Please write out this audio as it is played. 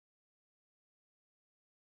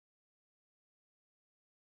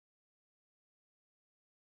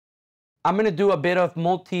I'm gonna do a bit of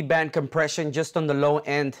multi-band compression just on the low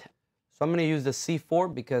end. So I'm gonna use the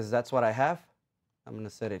C4 because that's what I have. I'm gonna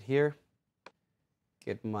set it here.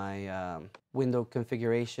 Get my window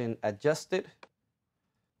configuration adjusted.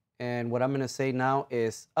 And what I'm gonna say now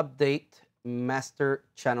is update master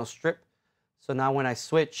channel strip. So now when I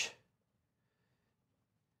switch,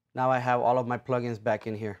 now I have all of my plugins back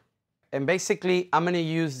in here. And basically, I'm gonna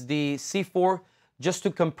use the C4 just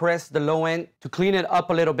to compress the low end, to clean it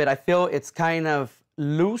up a little bit. I feel it's kind of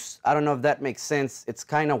loose. I don't know if that makes sense. It's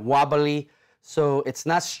kind of wobbly, so it's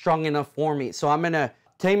not strong enough for me. So I'm gonna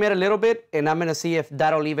tame it a little bit, and I'm gonna see if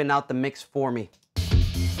that'll even out the mix for me.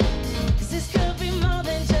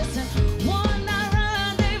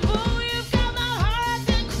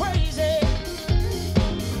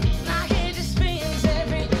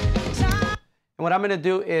 And what I'm gonna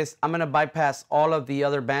do is I'm gonna bypass all of the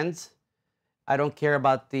other bands. I don't care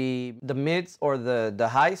about the mids or the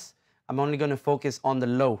highs. I'm only gonna focus on the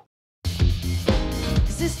low.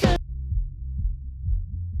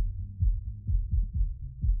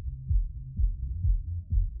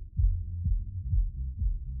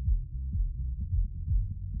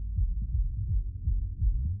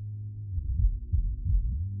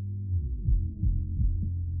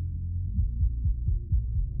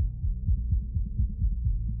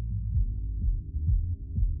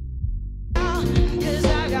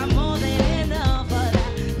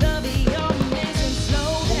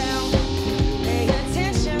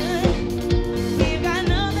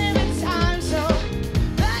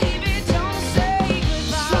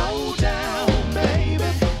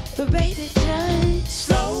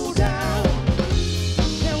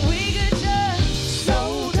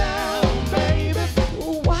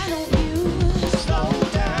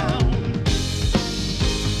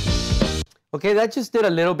 Okay, that just did a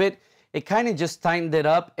little bit. It kind of just tightened it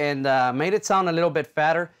up and made it sound a little bit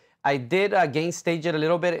fatter. I did gain stage it a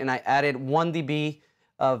little bit, and I added 1 dB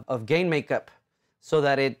of gain makeup so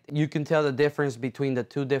that you can tell the difference between the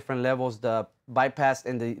two different levels, the bypass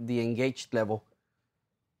and the engaged level.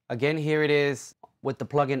 Again, here it is with the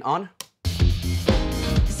plugin on.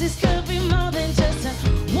 This could be more than just a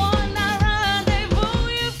one-night rendezvous.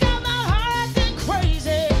 You've got my heart acting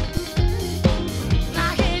crazy.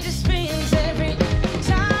 My head just spins every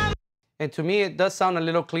time. And to me, it does sound a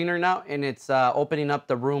little cleaner now, and it's opening up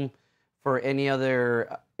the room for any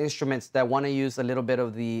other instruments that want to use a little bit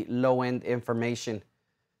of the low-end information.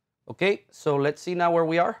 Okay, so let's see now where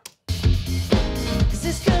we are.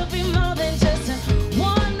 This could be more than just a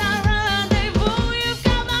one-night rendezvous. You've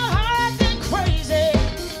got my heart acting crazy.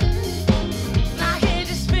 My head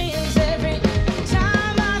just spins every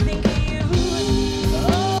time I think of you.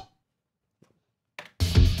 Oh.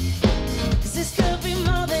 This could be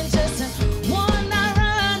more than just a one-night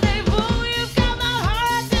rendezvous. You've got my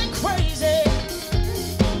heart acting crazy.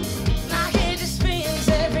 My head just spins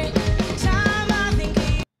every time I think of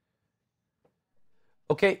you.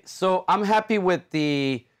 Okay, so I'm happy with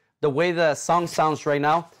the way the song sounds right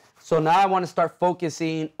now. So now I want to start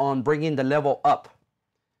focusing on bringing the level up.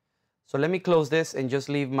 So let me close this and just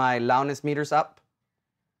leave my loudness meters up.